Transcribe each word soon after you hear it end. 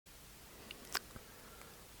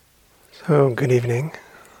So, good evening.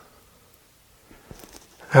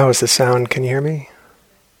 How is the sound? Can you hear me?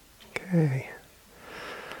 Okay.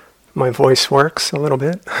 My voice works a little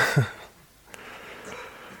bit.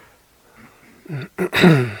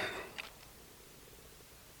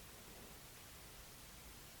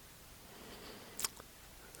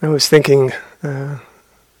 I was thinking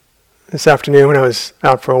this afternoon when I was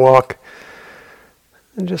out for a walk,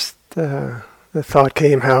 and just the thought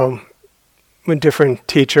came how with different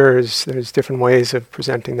teachers, there's different ways of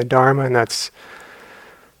presenting the Dharma, and that's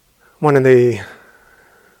one of the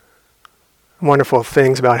wonderful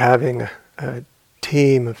things about having a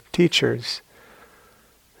team of teachers.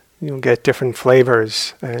 You'll get different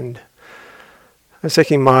flavors, and I was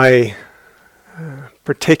thinking my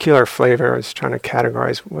particular flavor, I was trying to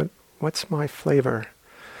categorize what's my flavor.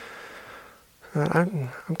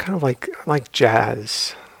 I'm kind of like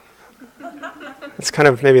jazz. It's kind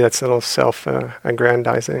of, maybe that's a little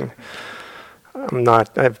self-aggrandizing.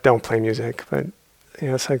 I don't play music, but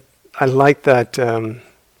it's like I like that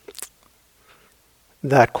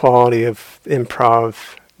that quality of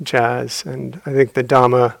improv jazz, and I think the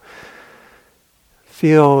Dhamma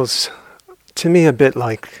feels to me a bit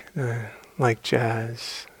like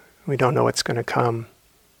jazz. We don't know what's going to come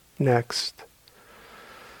next.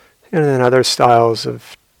 And then other styles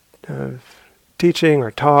of teaching or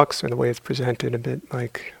talks, or the way it's presented, a bit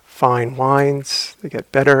like fine wines. They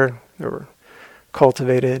get better, they're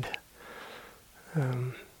cultivated.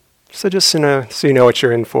 So just so you know what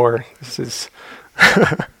you're in for. This is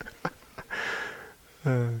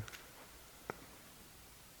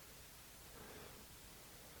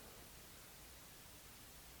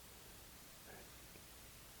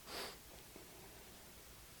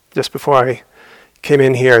just before I came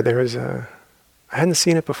in here, there was I hadn't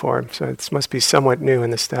seen it before, so it must be somewhat new in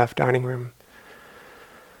the staff dining room.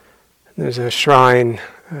 There's a shrine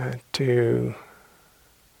to,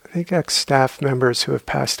 I think, ex-staff members who have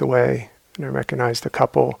passed away, and I recognized a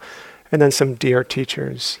couple, and then some dear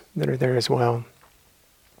teachers that are there as well.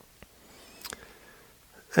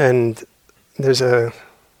 And there's a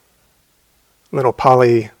little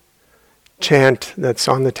Pali chant that's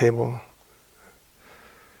on the table,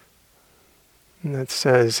 and that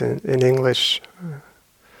says in English,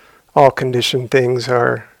 all conditioned things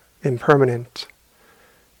are impermanent.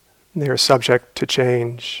 They are subject to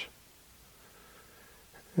change.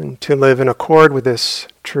 And to live in accord with this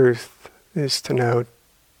truth is to know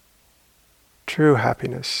true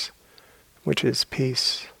happiness, which is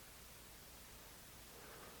peace.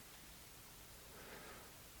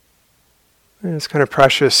 And it's kind of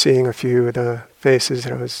precious seeing a few of the faces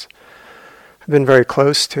that I've been very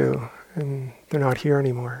close to, and they're not here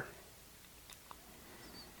anymore.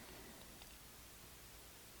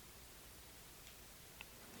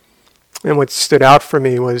 And what stood out for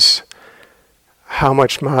me was how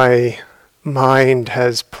much my mind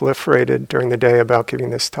has proliferated during the day about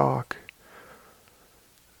giving this talk.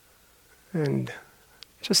 And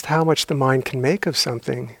just how much the mind can make of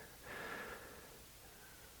something.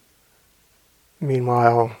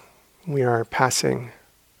 Meanwhile, we're passing.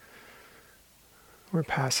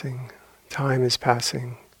 Time is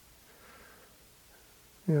passing.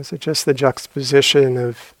 So just the juxtaposition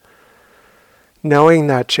of knowing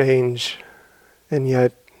that change, and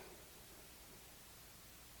yet,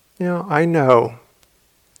 I know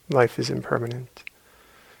life is impermanent.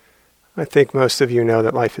 I think most of you know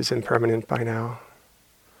that life is impermanent by now.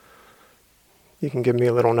 You can give me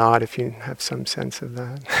a little nod if you have some sense of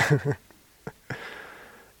that.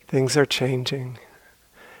 Things are changing.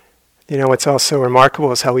 What's also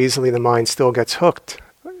remarkable is how easily the mind still gets hooked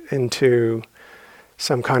into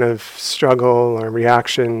some kind of struggle or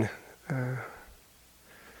reaction.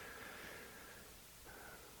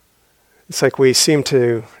 It's like we seem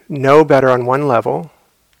to know better on one level.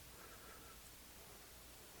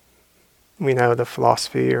 We know the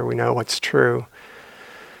philosophy, or we know what's true.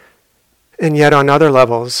 And yet on other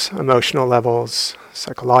levels, emotional levels,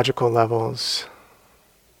 psychological levels,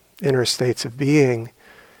 inner states of being,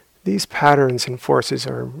 these patterns and forces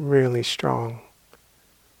are really strong,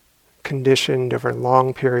 conditioned over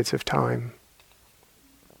long periods of time.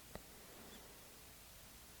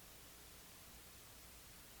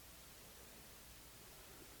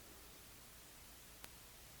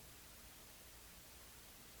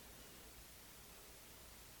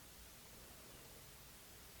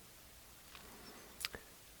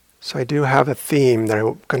 So I do have a theme that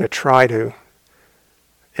I'm going to try to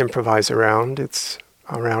improvise around. It's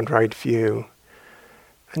around right view,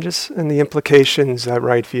 and the implications that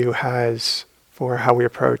right view has for how we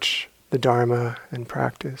approach the Dharma and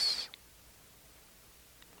practice.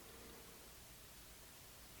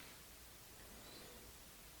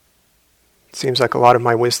 seems like a lot of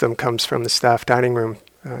my wisdom comes from the staff dining room.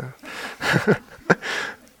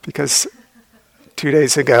 Because 2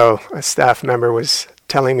 days ago, a staff member was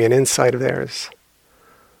telling me an insight of theirs.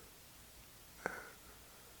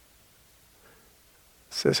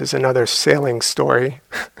 So this is another sailing story,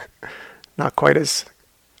 not quite as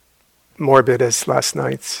morbid as last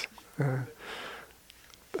night's.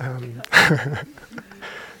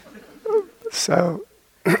 So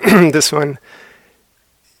this one,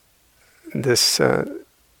 this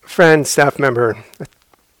friend, staff member,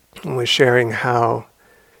 was sharing how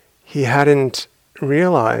he hadn't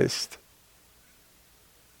realized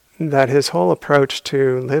that his whole approach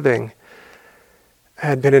to living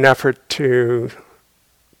had been an effort to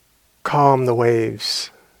calm the waves.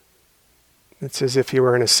 It's as if he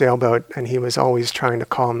were in a sailboat and he was always trying to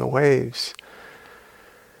calm the waves.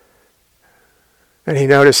 And he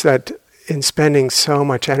noticed that in spending so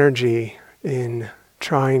much energy in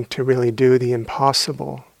trying to really do the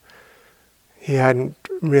impossible, he hadn't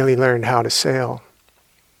really learned how to sail.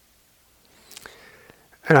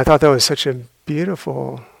 And I thought that was such a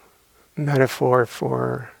beautiful metaphor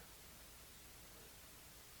for,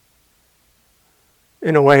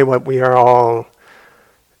 in a way, what we are all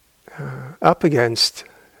up against,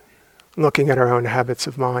 looking at our own habits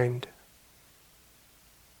of mind.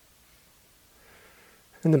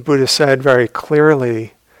 And the Buddha said very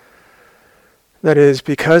clearly that it is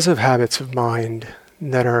because of habits of mind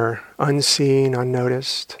that are unseen,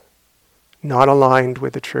 unnoticed, not aligned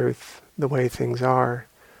with the truth, the way things are,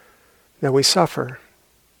 that we suffer.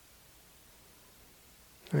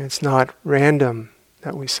 And it's not random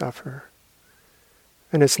that we suffer.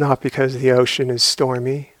 And it's not because the ocean is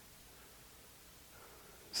stormy.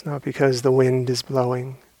 It's not because the wind is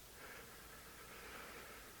blowing.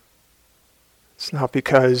 It's not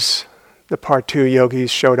because the part 2 yogis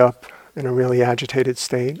showed up in a really agitated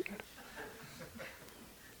state.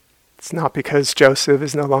 It's not because Joseph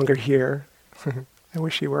is no longer here. I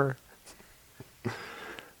wish he were.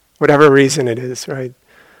 Whatever reason it is, right?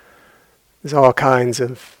 There's all kinds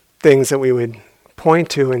of things that we would point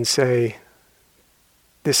to and say,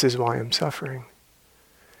 this is why I'm suffering.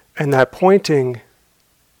 And that pointing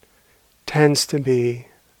tends to be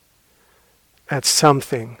at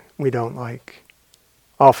something we don't like.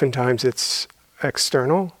 Oftentimes it's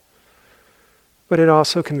external, but it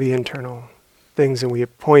also can be internal. Things that we are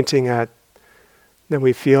pointing at that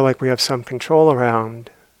we feel like we have some control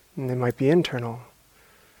around, and they might be internal.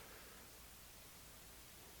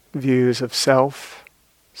 Views of self,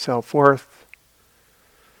 self-worth,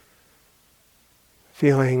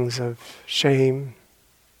 feelings of shame,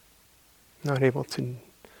 not able to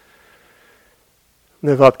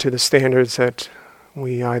live up to the standards that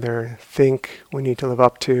we either think we need to live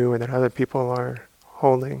up to or that other people are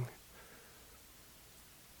holding.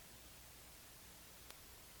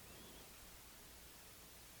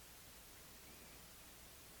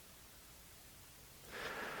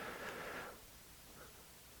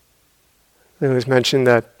 It was mentioned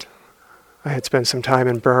that I had spent some time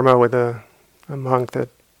in Burma with a monk that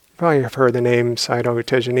you probably have heard the name Sayadaw U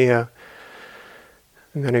Tejaniya.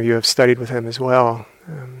 Many of you have studied with him as well.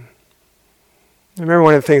 I remember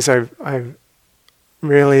one of the things I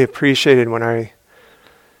really appreciated when I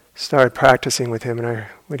started practicing with him, and I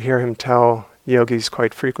would hear him tell yogis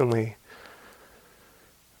quite frequently.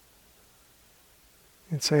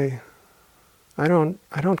 He'd say, I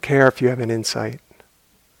don't care if you have an insight.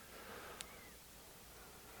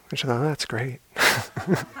 Which I thought, that's great.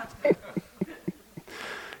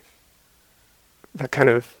 That kind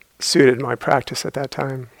of suited my practice at that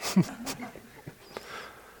time.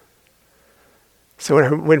 So what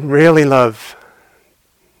I would really love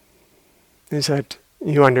is that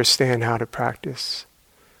you understand how to practice.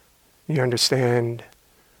 You understand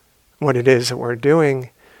what it is that we're doing,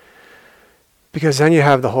 because then you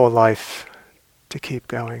have the whole life to keep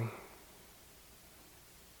going.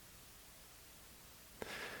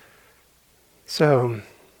 So,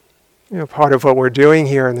 part of what we're doing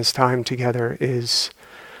here in this time together is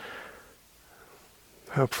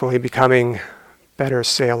hopefully becoming better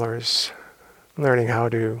sailors, learning how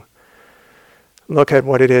to look at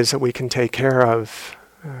what it is that we can take care of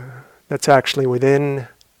that's actually within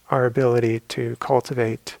our ability to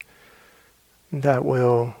cultivate, that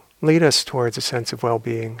will lead us towards a sense of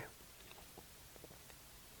well-being.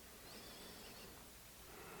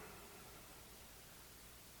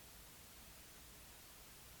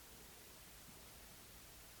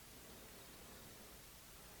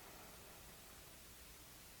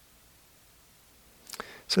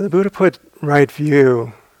 So the Buddha put right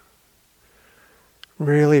view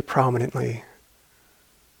really prominently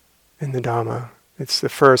in the Dhamma. It's the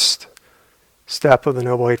first step of the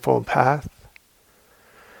Noble Eightfold Path.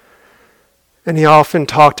 And he often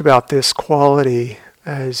talked about this quality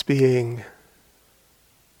as being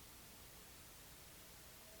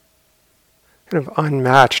kind of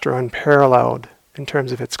unmatched or unparalleled in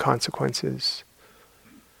terms of its consequences.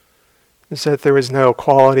 He said there was no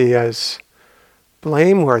quality as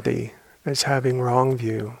blameworthy as having wrong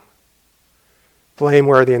view.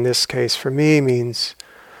 Blameworthy in this case for me means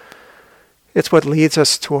it's what leads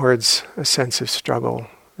us towards a sense of struggle,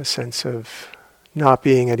 a sense of not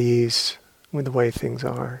being at ease with the way things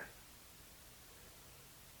are.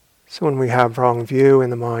 So when we have wrong view in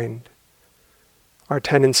the mind, our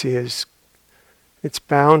tendency is, it's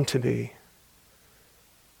bound to be,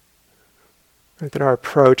 that our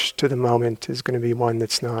approach to the moment is going to be one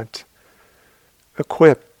that's not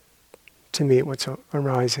equipped to meet what's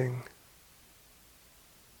arising.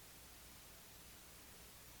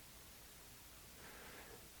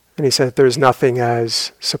 And he said there's nothing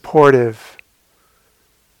as supportive,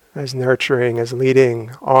 as nurturing, as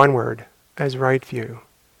leading onward as right view.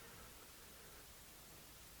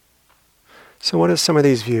 So what are some of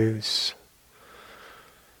these views?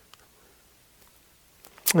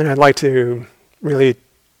 And I'd like to really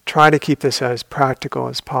try to keep this as practical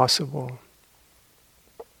as possible.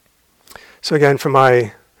 So again, from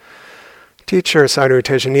my teacher, Sadhu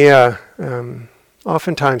Tejaniya,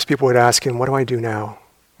 oftentimes people would ask him, what do I do now?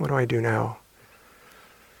 What do I do now?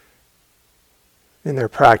 In their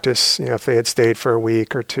practice, if they had stayed for a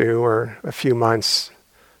week or two or a few months,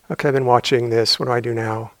 okay, I've been watching this, what do I do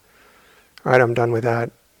now? All right, I'm done with that.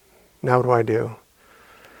 Now what do I do?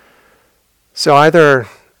 So either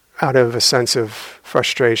out of a sense of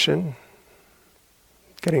frustration,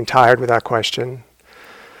 getting tired with that question,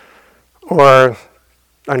 or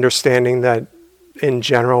understanding that in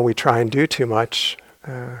general we try and do too much,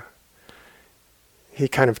 he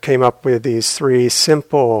kind of came up with these 3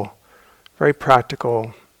 simple, very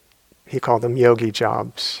practical, he called them yogi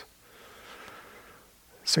jobs.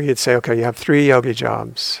 So he'd say, okay, you have 3 yogi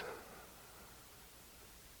jobs.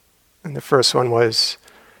 And the first one was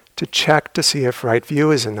to check to see if right view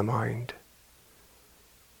is in the mind.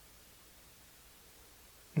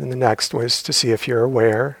 And the next was to see if you're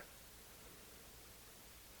aware.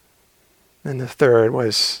 And the third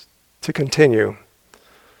was to continue.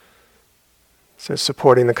 So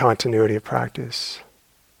supporting the continuity of practice.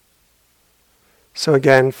 So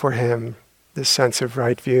again, for him, this sense of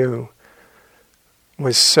right view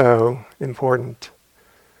was so important.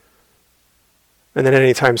 And then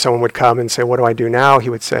anytime someone would come and say, what do I do now? He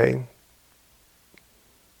would say,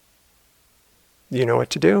 you know what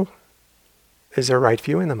to do? Is there right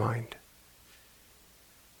view in the mind?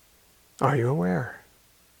 Are you aware?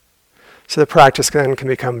 So the practice then can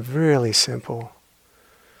become really simple.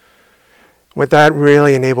 What that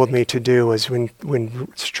really enabled me to do was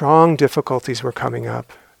when strong difficulties were coming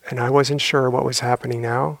up and I wasn't sure what was happening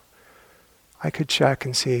now, I could check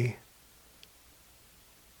and see,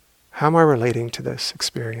 how am I relating to this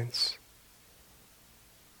experience?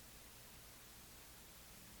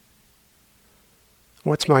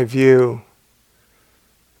 What's my view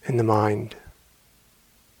in the mind?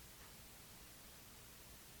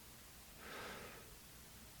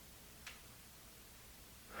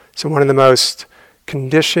 So one of the most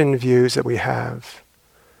conditioned views that we have,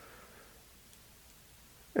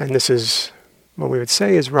 and this is what we would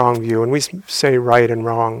say is wrong view, and we say right and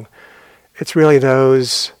wrong, it's really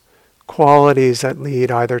those qualities that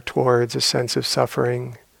lead either towards a sense of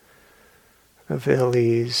suffering, of ill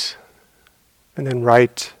ease, and then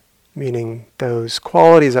right meaning those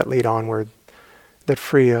qualities that lead onward, that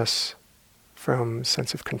free us from a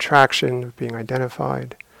sense of contraction, of being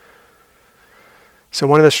identified. So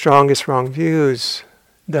one of the strongest wrong views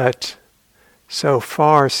that so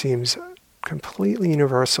far seems completely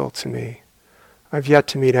universal to me, I've yet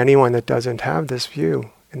to meet anyone that doesn't have this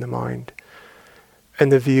view in the mind. And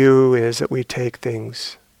the view is that we take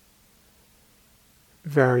things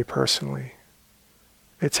very personally.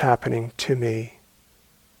 It's happening to me.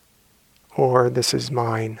 Or this is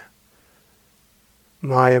mine.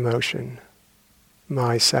 My emotion.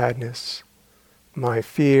 My sadness. My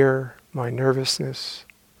fear. My nervousness.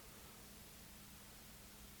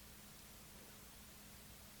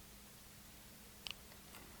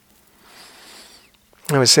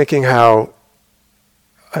 I was thinking how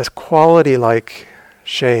a quality like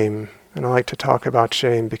shame, and I like to talk about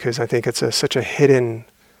shame because I think it's such a hidden,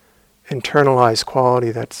 internalized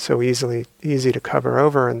quality that's so easy to cover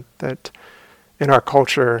over, and that in our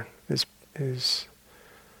culture is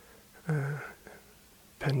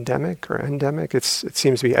pandemic or endemic. It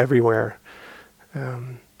seems to be everywhere,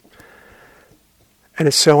 and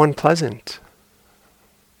it's so unpleasant.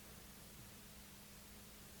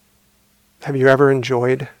 Have you ever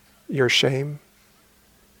enjoyed your shame?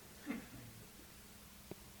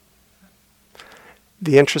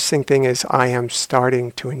 The interesting thing is I am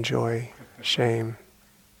starting to enjoy shame.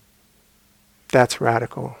 That's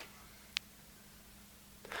radical.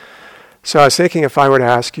 So I was thinking if I were to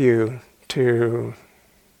ask you to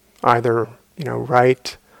either,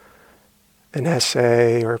 write an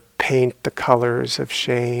essay or paint the colors of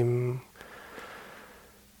shame,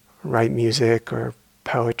 write music or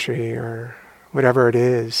poetry or whatever it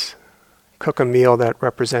is, cook a meal that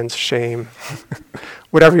represents shame,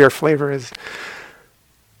 whatever your flavor is,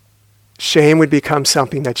 shame would become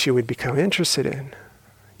something that you would become interested in.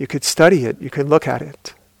 You could study it, you could look at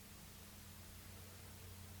it.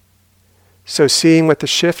 So seeing what the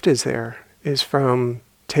shift is there is from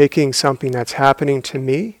taking something that's happening to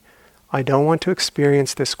me, I don't want to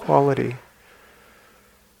experience this quality,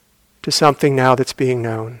 to something now that's being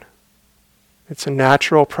known. It's a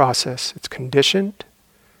natural process. It's conditioned.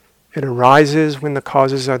 It arises when the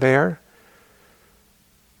causes are there.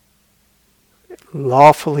 It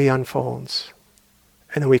lawfully unfolds.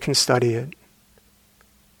 And then we can study it.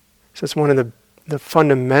 So it's one of the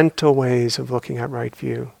fundamental ways of looking at right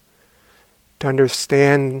view. To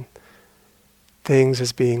understand things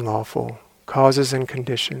as being lawful, causes and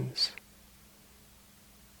conditions.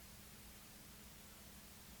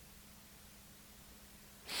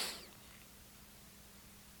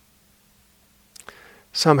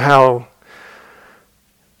 Somehow,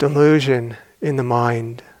 delusion in the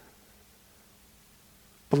mind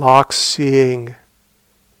blocks seeing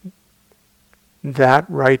that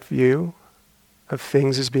right view of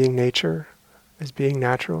things as being nature, as being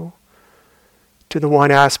natural, to the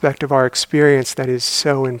one aspect of our experience that is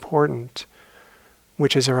so important,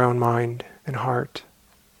 which is our own mind and heart.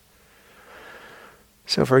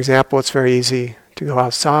 So for example, it's very easy to go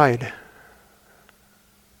outside.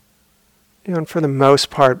 And for the most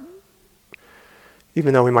part,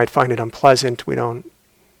 even though we might find it unpleasant, I don't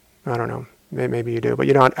know, maybe you do, but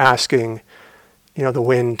you're not asking, the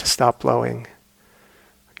wind to stop blowing.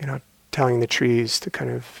 You're not telling the trees to kind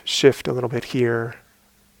of shift a little bit here.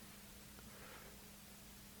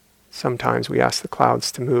 Sometimes we ask the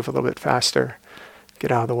clouds to move a little bit faster,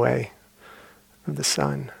 get out of the way of the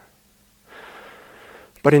sun.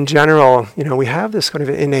 But in general, we have this kind of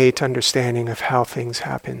innate understanding of how things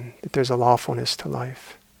happen, that there's a lawfulness to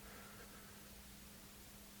life.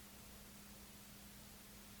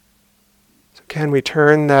 So can we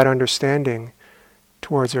turn that understanding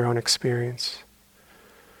towards our own experience?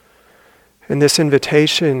 And this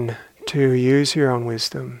invitation to use your own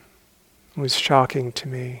wisdom was shocking to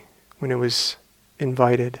me when it was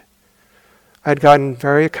invited. I'd gotten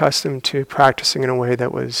very accustomed to practicing in a way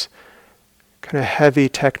that was kind of heavy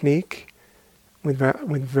technique with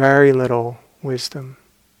very little wisdom.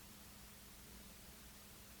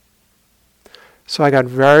 So I got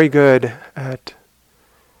very good at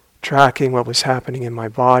tracking what was happening in my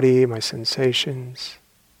body, my sensations,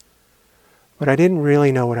 but I didn't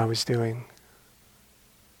really know what I was doing.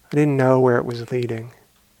 I didn't know where it was leading.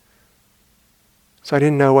 So I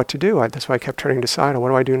didn't know what to do. That's why I kept turning to Sayadaw. What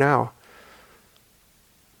do I do now?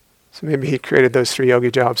 So maybe he created those 3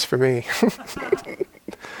 yogi jobs for me.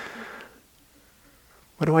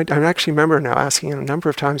 What do I actually remember now asking him a number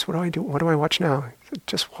of times, what do I do? What do I watch now? He said,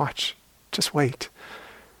 just watch. Just wait.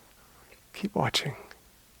 Keep watching.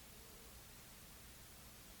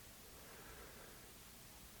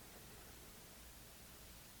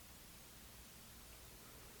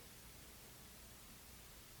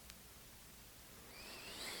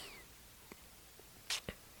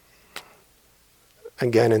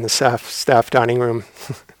 Again, in the staff dining room,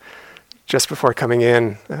 just before coming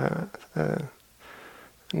in,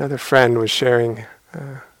 another friend was sharing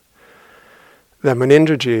that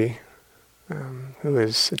Munindraji, who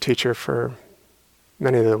is a teacher for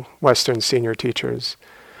many of the Western senior teachers,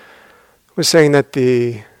 was saying that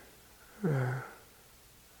he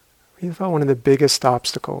thought one of the biggest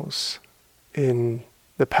obstacles in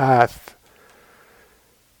the path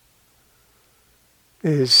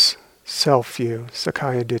is self-view,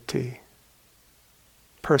 Sakkaya Ditthi,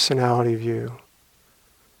 personality view.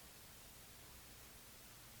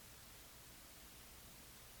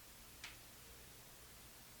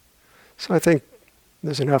 So I think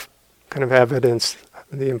there's enough kind of evidence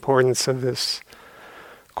of the importance of this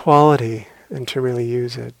quality and to really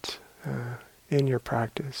use it in your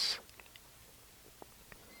practice.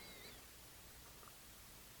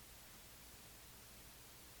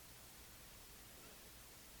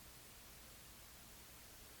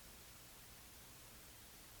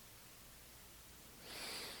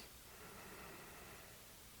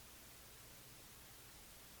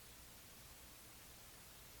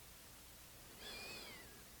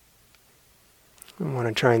 I want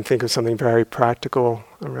to try and think of something very practical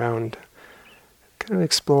around kind of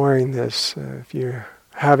exploring this. If you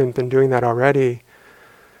haven't been doing that already,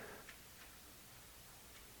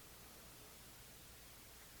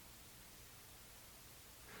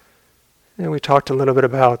 and we talked a little bit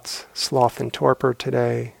about sloth and torpor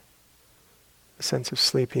today, the sense of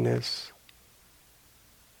sleepiness.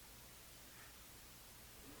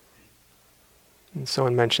 And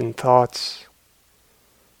someone mentioned thoughts.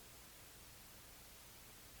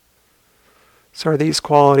 So are these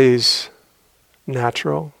qualities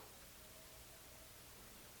natural?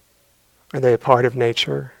 Are they a part of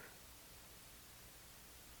nature?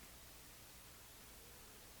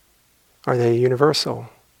 Are they universal?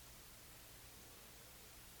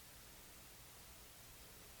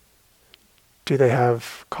 Do they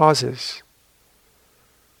have causes,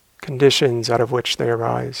 conditions out of which they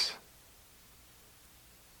arise?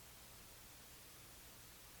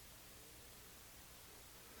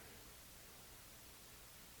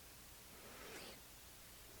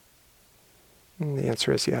 And the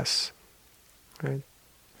answer is yes. Right?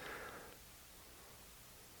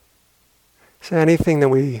 So anything that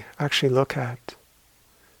we actually look at,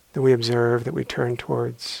 that we observe, that we turn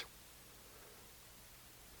towards,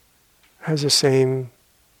 has the same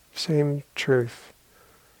truth.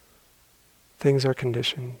 Things are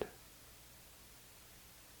conditioned.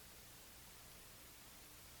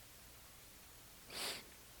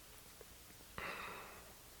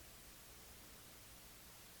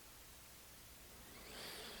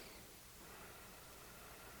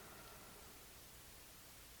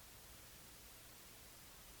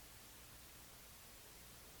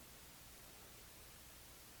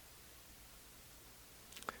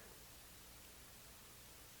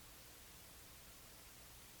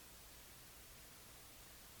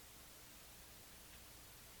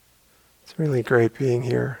 It's really great being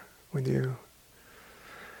here with you.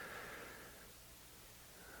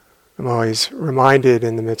 I'm always reminded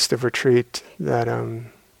in the midst of retreat that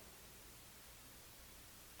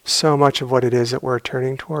so much of what it is that we're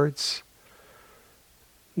turning towards,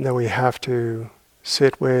 that we have to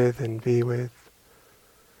sit with and be with,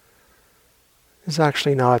 is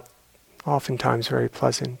actually not oftentimes very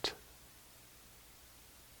pleasant.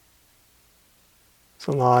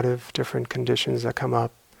 There's a lot of different conditions that come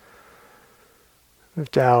up, of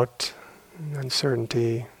doubt, and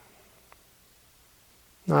uncertainty,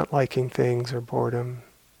 not liking things or boredom.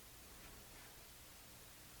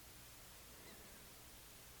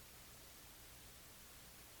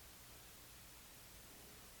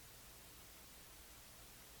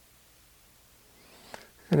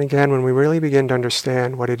 And again, when we really begin to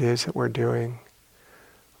understand what it is that we're doing,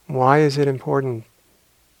 why is it important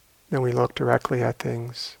that we look directly at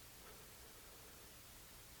things?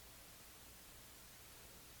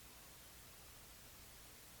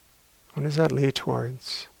 What does that lead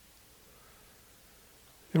towards?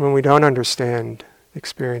 And when we don't understand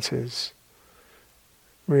experiences,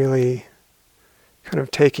 really kind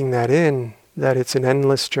of taking that in, that it's an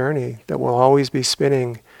endless journey, that we'll always be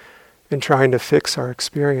spinning and trying to fix our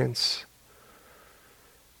experience.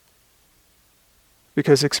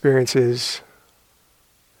 Because experiences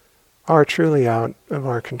are truly out of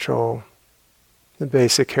our control. The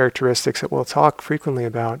basic characteristics that we'll talk frequently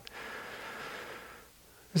about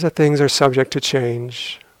is that things are subject to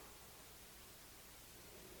change.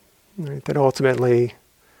 Right? That ultimately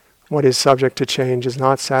what is subject to change is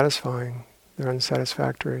not satisfying. They're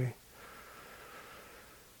unsatisfactory.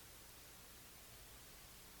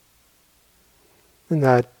 And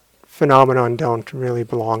that phenomenon don't really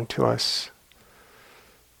belong to us.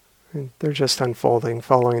 And they're just unfolding,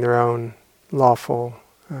 following their own lawful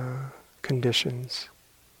conditions.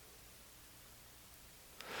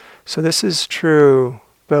 So this is true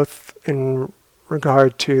both in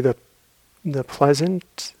regard to the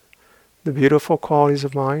pleasant, the beautiful qualities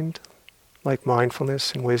of mind, like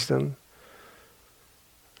mindfulness and wisdom.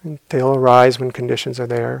 And they'll arise when conditions are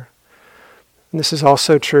there. And this is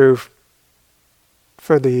also true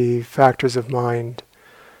for the factors of mind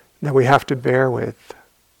that we have to bear with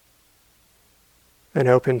and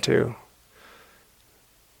open to.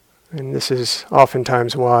 And this is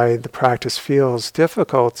oftentimes why the practice feels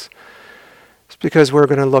difficult. It's because we're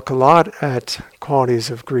going to look a lot at qualities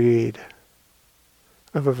of greed,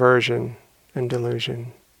 of aversion, and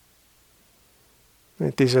delusion.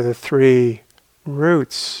 Right? These are the three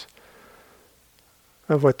roots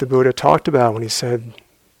of what the Buddha talked about when he said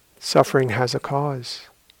suffering has a cause.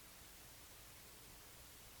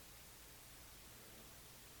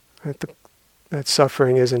 Right? That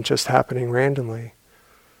suffering isn't just happening randomly.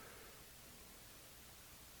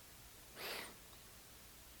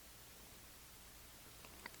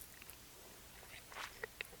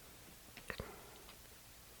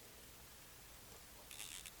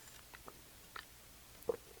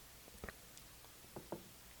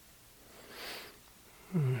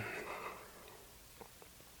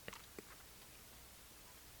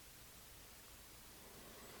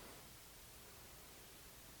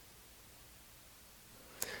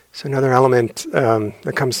 So another element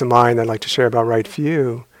that comes to mind I'd like to share about right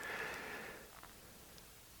view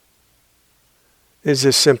is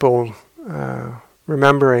this simple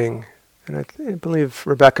remembering, and I believe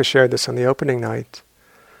Rebecca shared this on the opening night,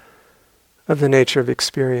 of the nature of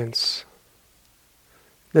experience.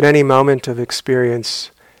 That any moment of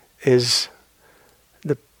experience is,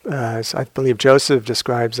 as I believe Joseph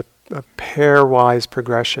describes, a pairwise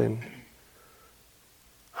progression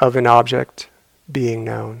of an object being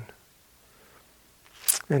known.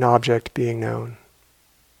 An object being known.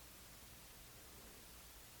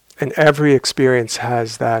 And every experience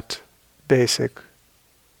has that basic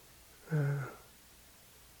kind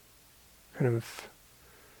of,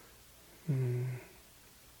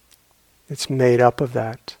 it's made up of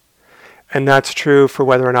that. And that's true for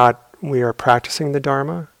whether or not we are practicing the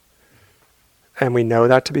Dharma, and we know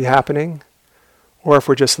that to be happening, or if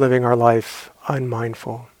we're just living our life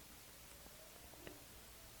unmindful.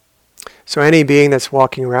 So any being that's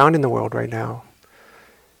walking around in the world right now,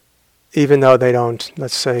 even though they don't,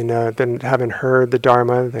 let's say, they haven't heard the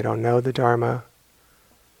Dharma, they don't know the Dharma,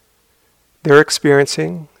 they're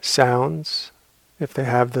experiencing sounds, if they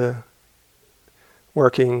have the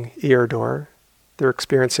working ear door. They're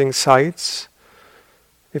experiencing sights,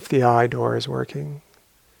 if the eye door is working,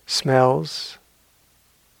 smells,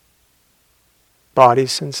 body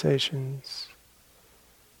sensations,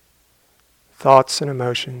 thoughts and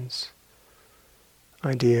emotions,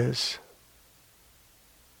 ideas.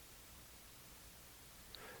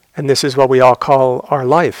 And this is what we all call our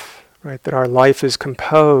life, right? That our life is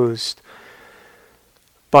composed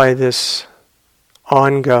by this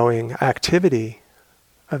ongoing activity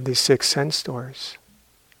of these 6 sense doors.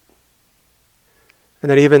 And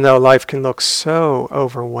that even though life can look so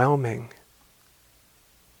overwhelming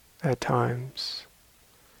at times,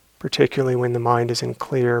 particularly when the mind isn't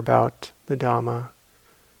clear about the Dhamma,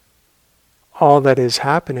 all that is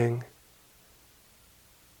happening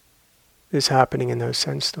in those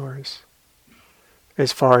sense doors,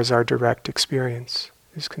 as far as our direct experience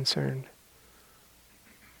is concerned.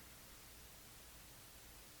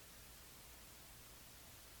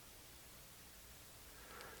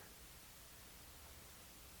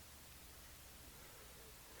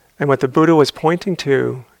 And what the Buddha was pointing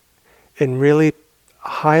to in really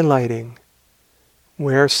highlighting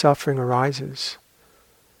where suffering arises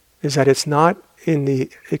is that it's not in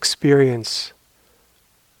the experience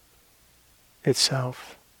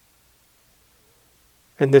itself.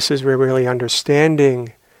 And this is where really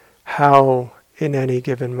understanding how in any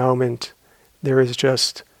given moment there is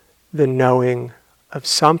just the knowing of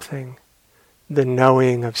something, the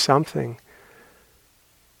knowing of something.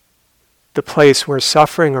 The place where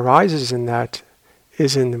suffering arises in that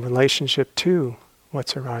is in the relationship to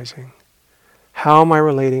what's arising. How am I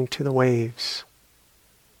relating to the waves?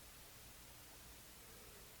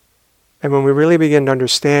 And when we really begin to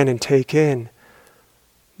understand and take in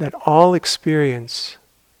that all experience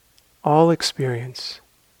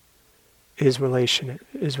is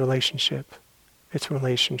relationship. It's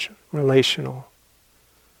relational.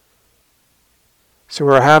 So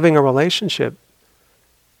we're having a relationship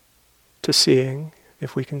to seeing,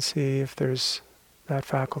 if we can see, if there's that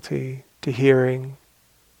faculty, to hearing,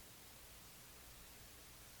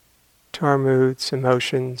 to our moods,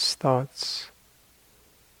 emotions, thoughts.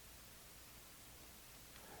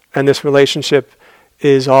 And this relationship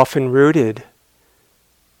is often rooted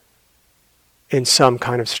in some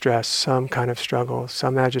kind of stress, some kind of struggle,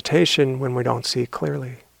 some agitation when we don't see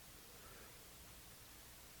clearly.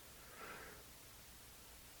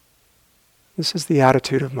 This is the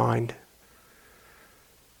attitude of mind.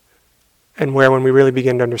 And where when we really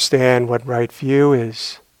begin to understand what right view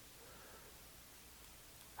is,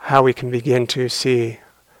 how we can begin to see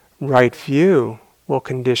right view will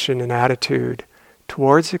condition an attitude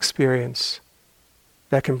towards experience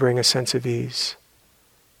that can bring a sense of ease.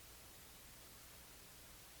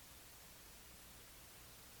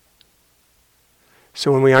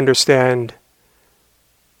 So when we understand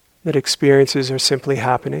that experiences are simply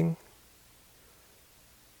happening,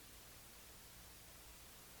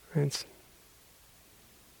 it's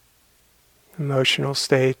emotional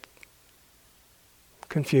state,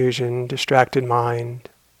 confusion, distracted mind,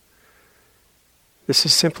 this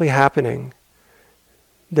is simply happening,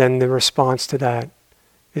 then the response to that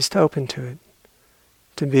is to open to it,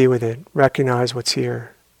 to be with it, recognize what's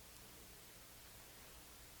here.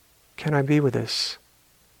 Can I be with this?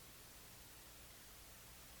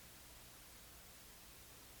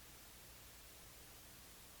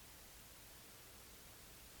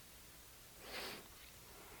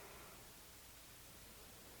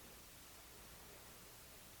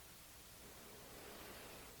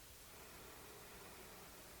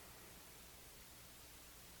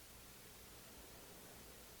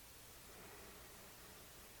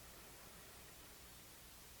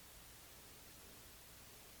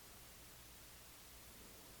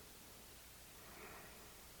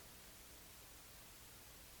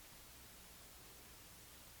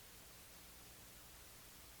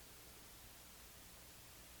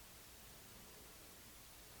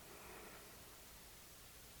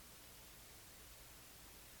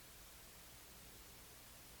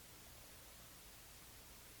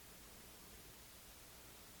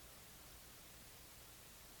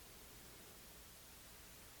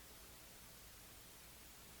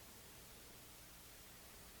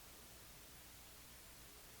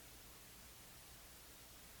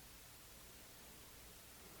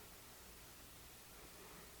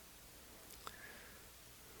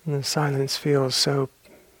 And the silence feels so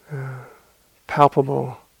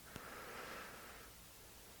palpable.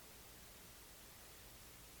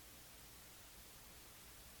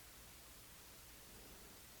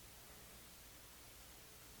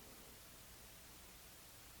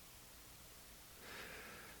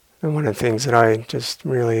 And one of the things that I just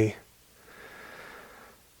really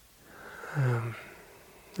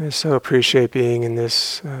I so appreciate being in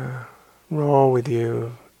this role with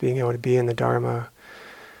you, being able to be in the Dharma,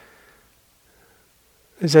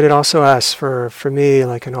 is that it also asks for me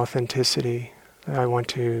like an authenticity. I want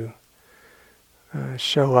to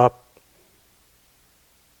show up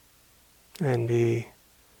and be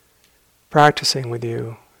practicing with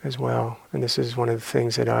you as well. And this is one of the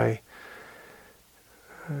things that I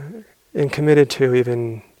am committed to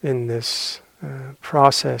even in this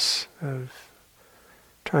process of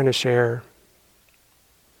trying to share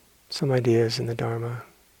some ideas in the Dharma.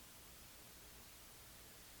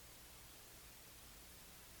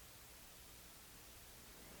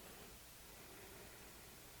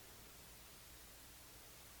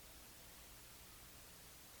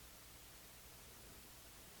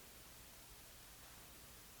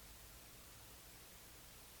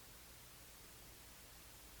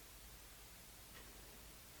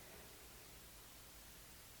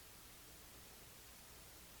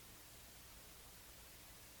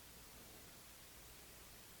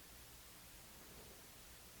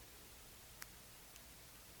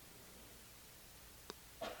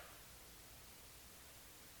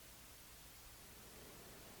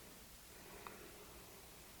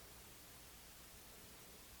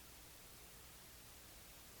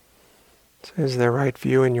 So is there a right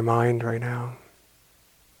view in your mind right now?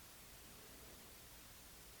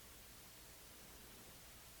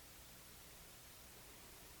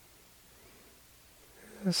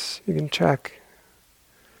 Yes, you can check.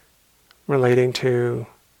 Relating to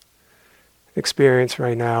experience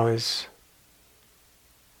right now is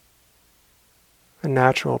a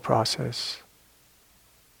natural process.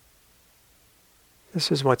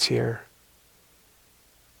 This is what's here.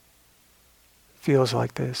 Feels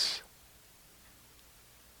like this.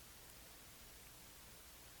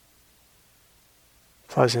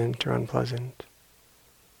 Pleasant or unpleasant.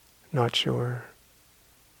 Not sure.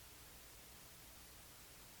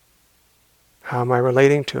 How am I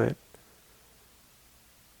relating to it?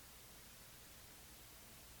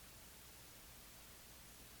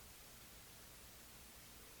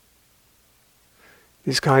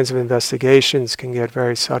 These kinds of investigations can get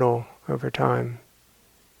very subtle over time.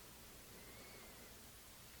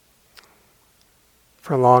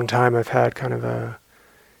 For a long time I've had kind of a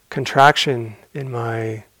contraction in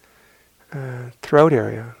my throat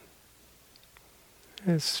area.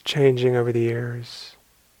 It's changing over the years.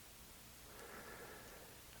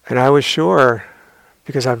 And I was sure,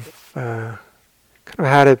 because I've kind of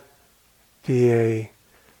had it be a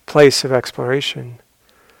place of exploration,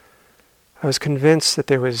 I was convinced that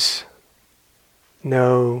there was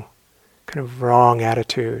no kind of wrong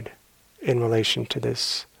attitude in relation to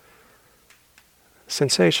this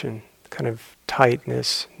sensation, kind of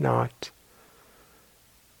tightness, knot.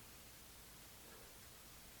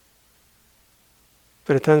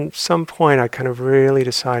 But at some point I kind of really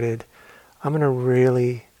decided I'm going to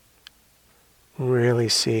really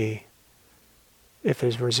see if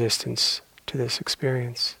there's resistance to this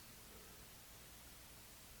experience.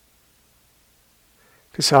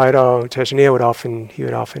 Because Sayadaw Tejaniya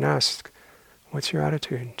would often ask, what's your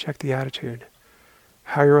attitude? Check the attitude.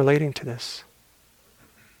 How are you relating to this?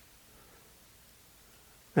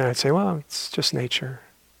 And I'd say, well, it's just nature.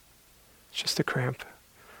 It's just a cramp.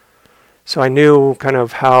 So I knew kind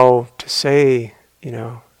of how to say,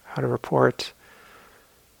 how to report.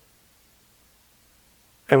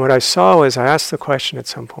 And what I saw was, I asked the question at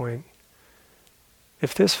some point,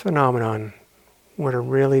 if this phenomenon were to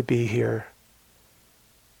really be here,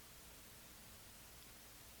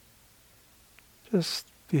 just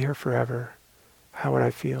be here forever, how would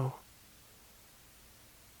I feel?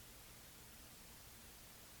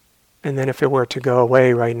 And then if it were to go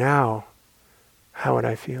away right now, how would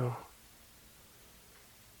I feel?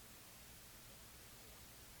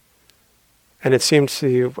 And it seemed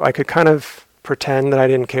I could kind of pretend that I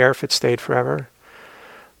didn't care if it stayed forever.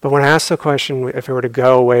 But when I asked the question, if it were to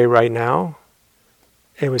go away right now,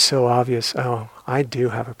 it was so obvious, I do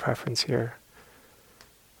have a preference here.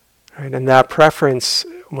 Right? And that preference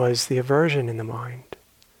was the aversion in the mind.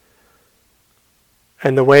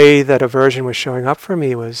 And the way that aversion was showing up for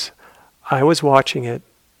me was, I was watching it,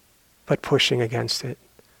 but pushing against it.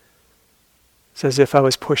 It's as if I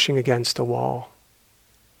was pushing against a wall.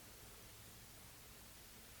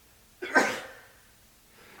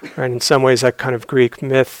 Right? In some ways, that kind of Greek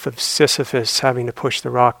myth of Sisyphus having to push the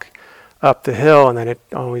rock up the hill and then it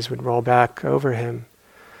always would roll back over him.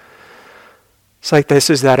 It's like this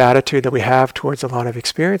is that attitude that we have towards a lot of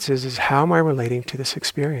experiences, is how am I relating to this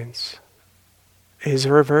experience? Is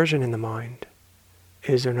there aversion in the mind?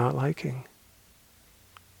 Is there not liking?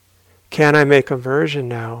 Can I make aversion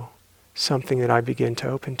now something that I begin to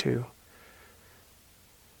open to?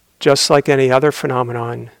 Just like any other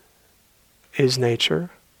phenomenon is nature,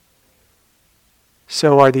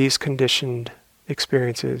 so are these conditioned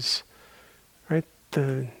experiences, right?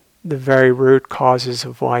 The very root causes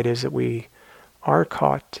of why it is that we are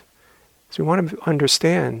caught. So we want to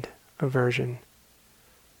understand aversion.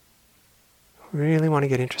 We really want to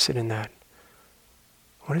get interested in that.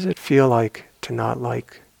 What does it feel like to not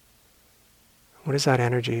like? What is that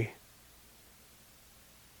energy?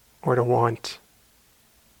 Or to want?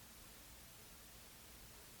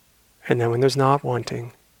 And then when there's not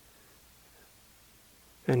wanting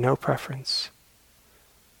and no preference,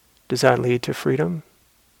 does that lead to freedom?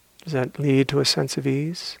 Does that lead to a sense of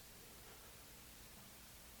ease?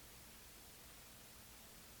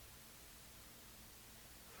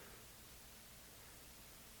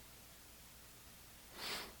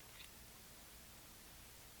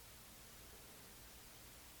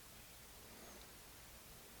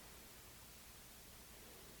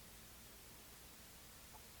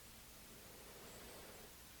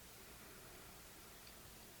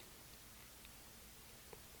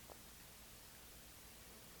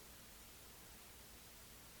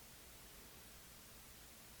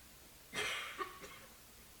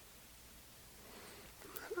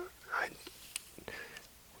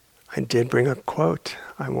 I did bring a quote.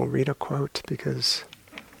 I won't read a quote because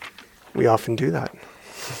we often do that.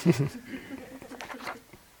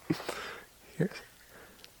 Here's.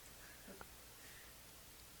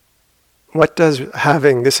 What does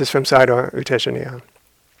having, this is from Sayadaw U Tejaniya,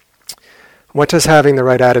 what does having the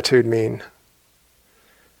right attitude mean?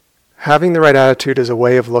 Having the right attitude is a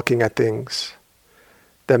way of looking at things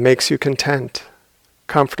that makes you content,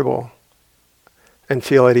 comfortable, and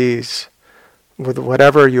feel at ease with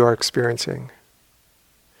whatever you are experiencing.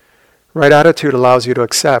 Right attitude allows you to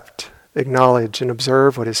accept, acknowledge, and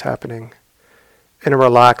observe what is happening in a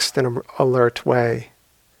relaxed and alert way.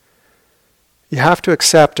 You have to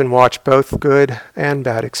accept and watch both good and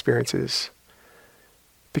bad experiences,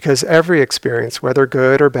 because every experience, whether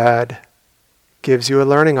good or bad, gives you a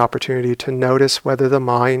learning opportunity to notice whether the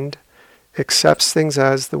mind accepts things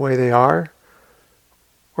as the way they are,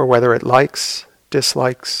 or whether it likes,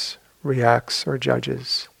 dislikes, reacts, or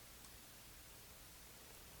judges.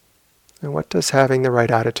 And what does having the right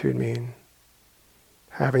attitude mean?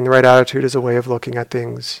 Having the right attitude is a way of looking at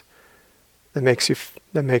things that makes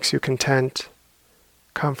you content,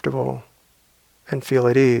 comfortable, and feel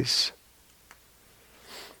at ease.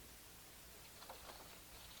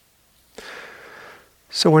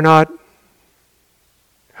 So we're not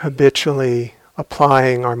habitually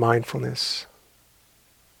applying our mindfulness.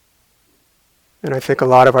 And I think a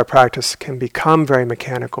lot of our practice can become very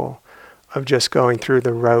mechanical, of just going through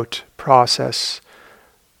the rote process.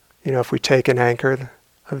 You know, if we take an anchor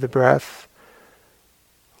of the breath,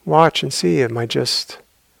 watch and see, am I just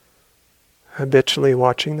habitually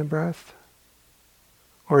watching the breath?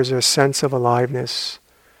 Or is there a sense of aliveness,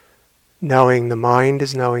 knowing the mind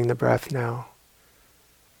is knowing the breath now,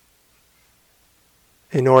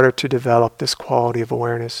 in order to develop this quality of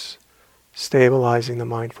awareness, stabilizing the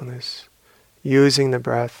mindfulness, using the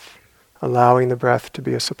breath, allowing the breath to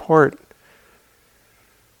be a support.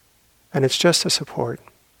 And it's just a support.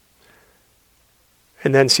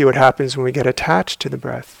 And then see what happens when we get attached to the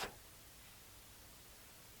breath.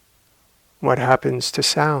 What happens to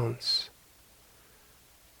sounds,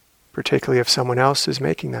 particularly if someone else is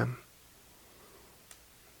making them.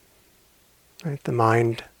 Right? The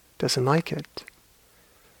mind doesn't like it.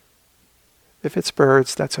 If it's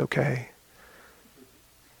birds, that's okay.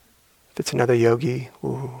 If it's another yogi,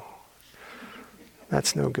 ooh,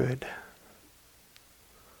 that's no good.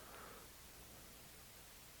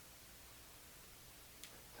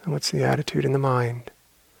 And what's the attitude in the mind?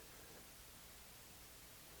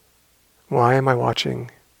 Why am I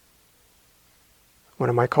watching? What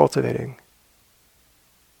am I cultivating?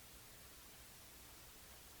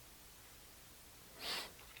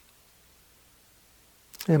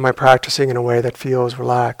 Am I practicing in a way that feels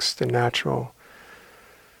relaxed and natural?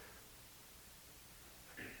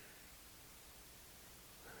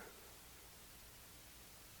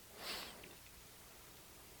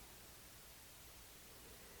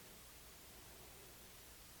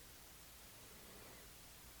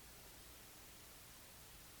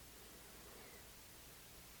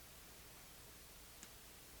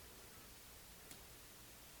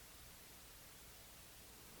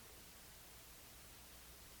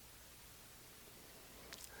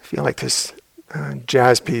 feel like this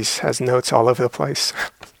jazz piece has notes all over the place.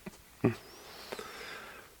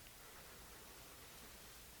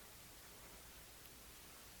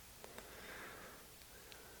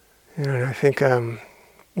 And I think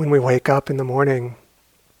when we wake up in the morning,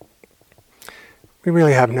 we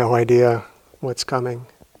really have no idea what's coming.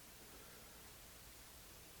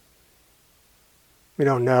 We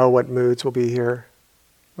don't know what moods will be here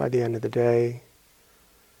by the end of the day.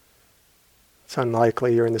 It's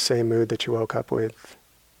unlikely you're in the same mood that you woke up with.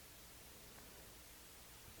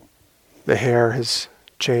 The hair has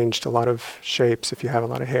changed a lot of shapes if you have a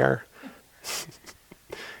lot of hair.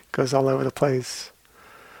 It goes all over the place.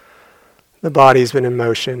 The body's been in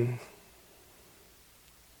motion.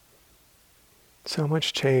 So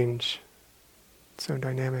much change. So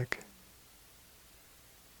dynamic.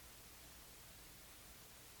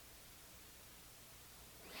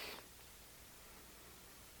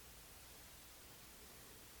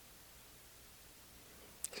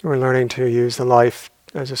 So we're learning to use the life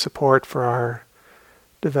as a support for our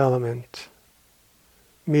development,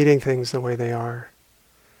 meeting things the way they are.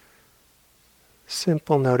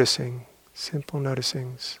 Simple noticings.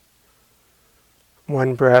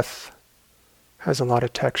 One breath has a lot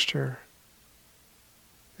of texture.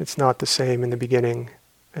 It's not the same in the beginning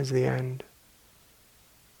as the end.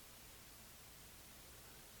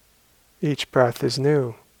 Each breath is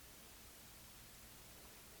new.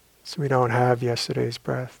 So we don't have yesterday's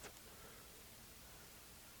breath.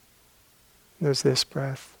 There's this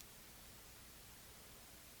breath.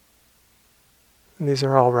 And these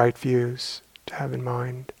are all right views to have in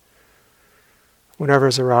mind. Whatever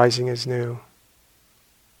is arising is new.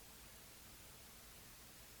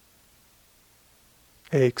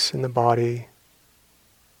 Aches in the body,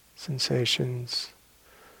 sensations,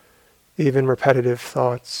 even repetitive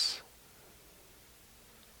thoughts.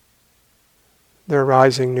 They're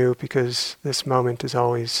arising new because this moment is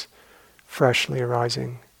always freshly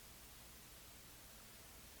arising.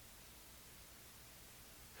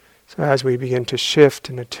 So as we begin to shift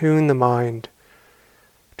and attune the mind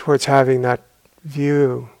towards having that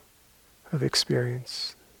view of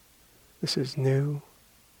experience, this is new,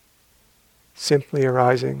 simply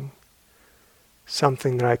arising,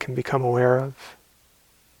 something that I can become aware of,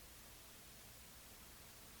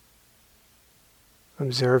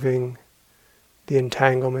 observing the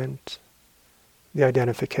entanglement, the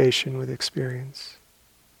identification with experience.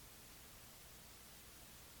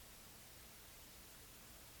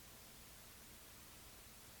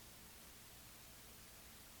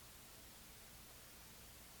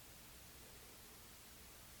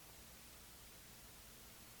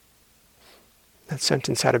 That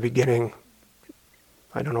sentence had a beginning.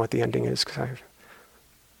 I don't know what the ending is because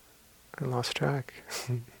I lost track.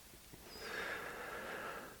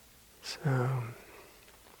 So,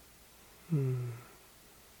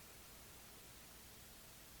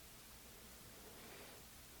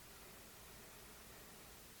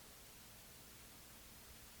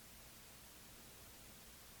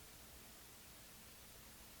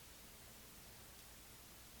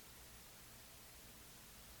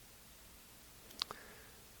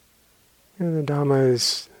 the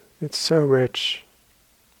Dhamma it's so rich.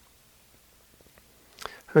 I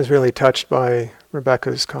was really touched by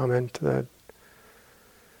Rebecca's comment that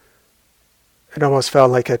it almost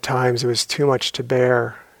felt like at times it was too much to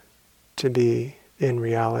bear to be in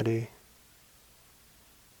reality.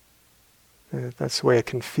 That's the way it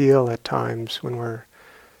can feel at times when we're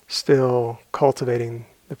still cultivating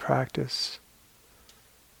the practice.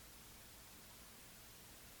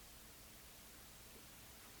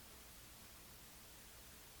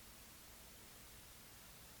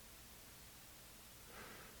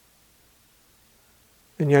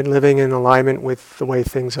 And yet living in alignment with the way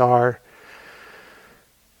things are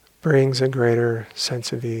brings a greater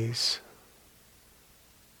sense of ease.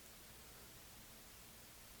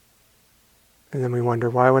 And then we wonder,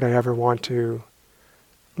 why would I ever want to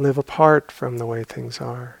live apart from the way things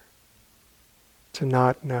are? To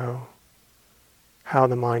not know how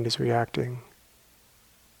the mind is reacting.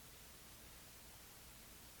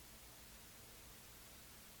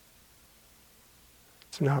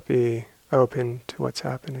 To not be open to what's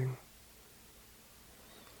happening.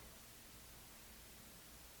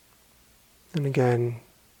 And again,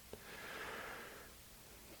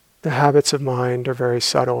 the habits of mind are very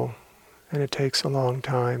subtle, and it takes a long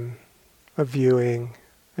time of viewing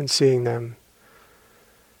and seeing them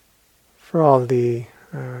for all the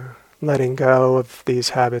letting go of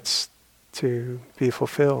these habits to be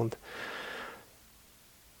fulfilled.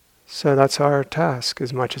 So that's our task.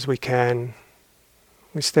 As much as we can,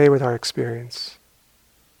 we stay with our experience.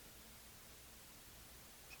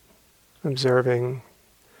 observing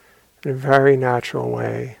in a very natural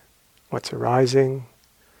way what's arising,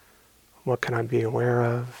 what can I be aware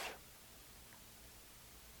of,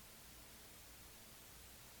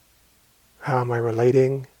 how am I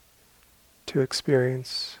relating to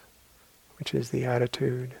experience, which is the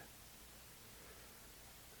attitude.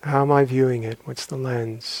 How am I viewing it? What's the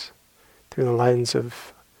lens? Through the lens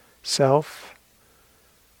of self,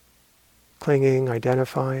 clinging,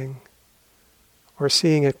 identifying, or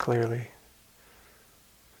seeing it clearly.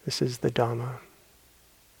 This is the Dhamma.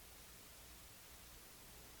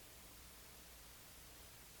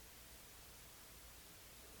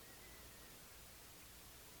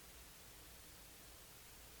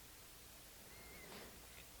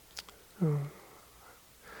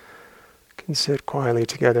 Can sit quietly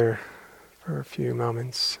together for a few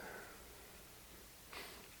moments.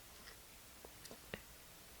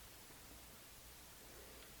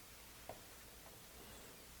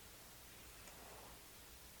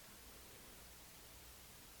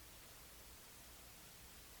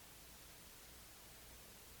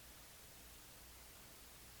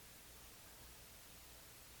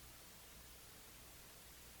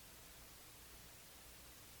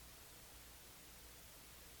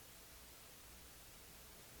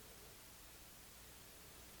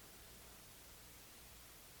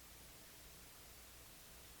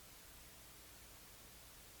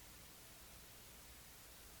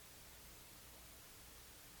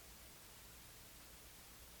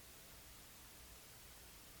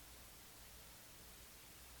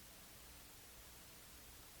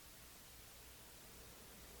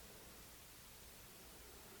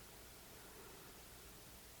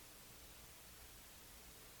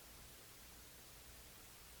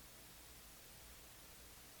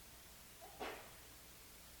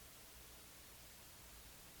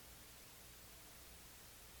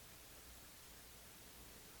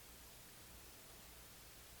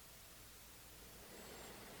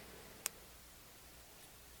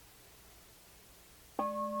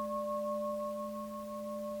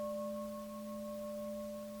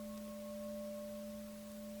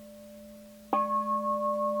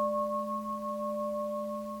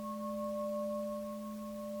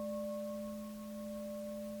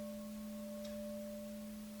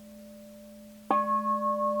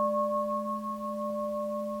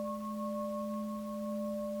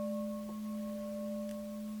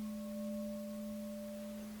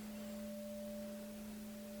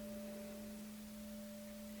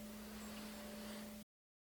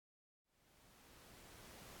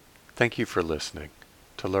 Thank you for listening.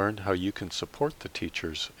 To learn how you can support the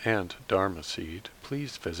teachers and Dharma Seed,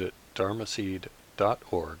 please visit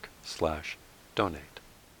dharmaseed.org/donate.